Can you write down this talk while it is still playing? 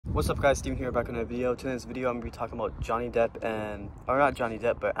What's up guys, Steven here, back in a video. Today in this video I'm going to be talking about Johnny Depp and, or not Johnny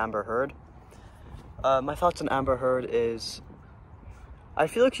Depp, but Amber Heard. My thoughts on Amber Heard is, I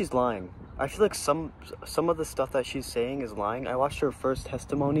feel like she's lying. I feel like some of the stuff that she's saying is lying. I watched her first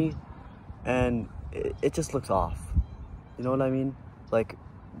testimony and it just looks off. You know what I mean? Like,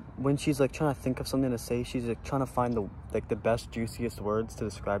 when she's like trying to think of something to say, she's like trying to find the best, juiciest words to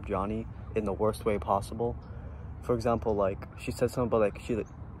describe Johnny in the worst way possible. For example, like, she said something about like,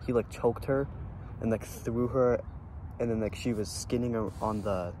 he like choked her and like threw her, and then like she was skinning her on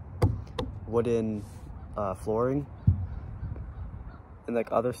the wooden flooring and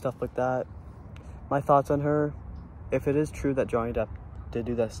like other stuff like that. My thoughts on her: if it is true that Johnny Depp did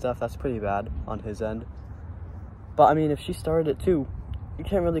do that stuff, that's pretty bad on his end. But I mean, if she started it too, you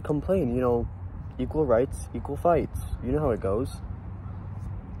can't really complain, you know. Equal rights, equal fights. You know how it goes.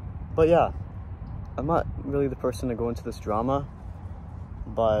 But yeah, I'm not really the person to go into this drama.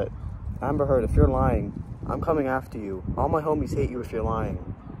 But Amber Heard, if you're lying, I'm coming after you. All my homies hate you if you're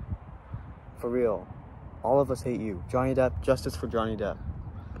lying. For real. All of us hate you. Johnny Depp, justice for Johnny Depp.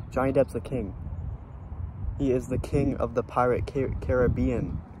 Johnny Depp's the king. He is the king of the pirate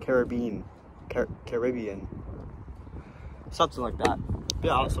Caribbean. Something like that. But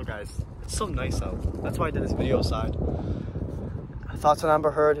yeah, also guys, it's so nice out. That's why I did this video outside. Thoughts on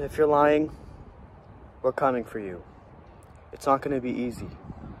Amber Heard: if you're lying, we're coming for you. It's not going to be easy.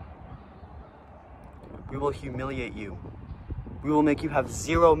 We will humiliate you. We will make you have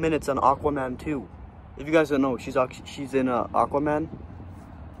 0 minutes on Aquaman 2. If you guys don't know, she's in Aquaman.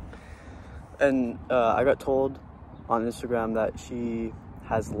 And I got told on Instagram that she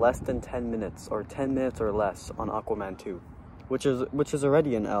has less than 10 minutes, or 10 minutes or less on Aquaman 2. Which is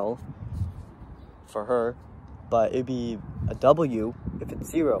already an L for her. But it'd be a W if it's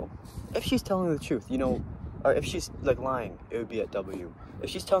 0. If she's telling the truth, you know. Or if she's like lying, it would be at W. If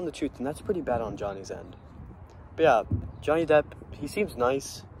she's telling the truth, then that's pretty bad on Johnny's end. But yeah, Johnny Depp, he seems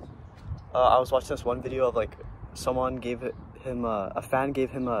nice. I was watching this one video of like someone gave him a fan gave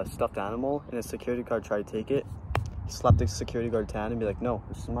him a stuffed animal, and his security guard tried to take it. He slapped the security guard's hand and be like, "No,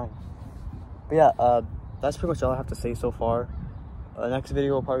 this is mine." But yeah, that's pretty much all I have to say so far. Next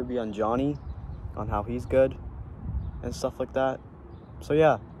video will probably be on Johnny, on how he's good and stuff like that. So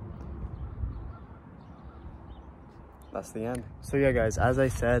yeah. That's the end. So yeah guys, as I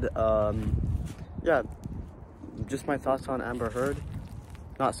said, yeah, just my thoughts on Amber Heard.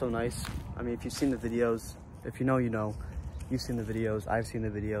 Not so nice. I mean, if you've seen the videos, if you know, you know. You've seen the videos, I've seen the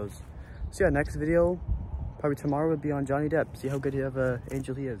videos. So yeah, next video, probably tomorrow, would be on Johnny Depp. See how good of an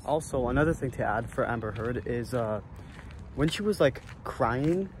angel he is. Also, another thing to add for Amber Heard is when she was like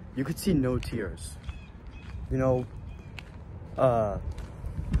crying, you could see no tears. You know,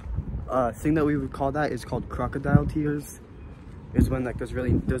 thing that we would call that is called crocodile tears. Is when like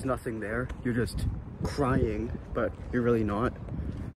there's nothing there, you're just crying, but you're really not.